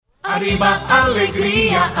Arriba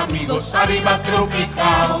alegría, amigos, arriba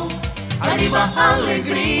tropical. Arriba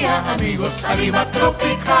alegría, amigos, arriba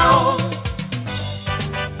tropical.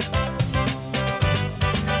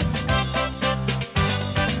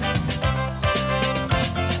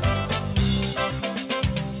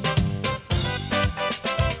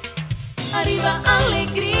 Arriba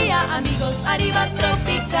alegría, amigos, arriba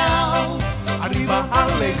tropical. Arriba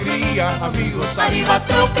alegría, amigos, arriba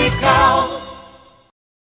tropical.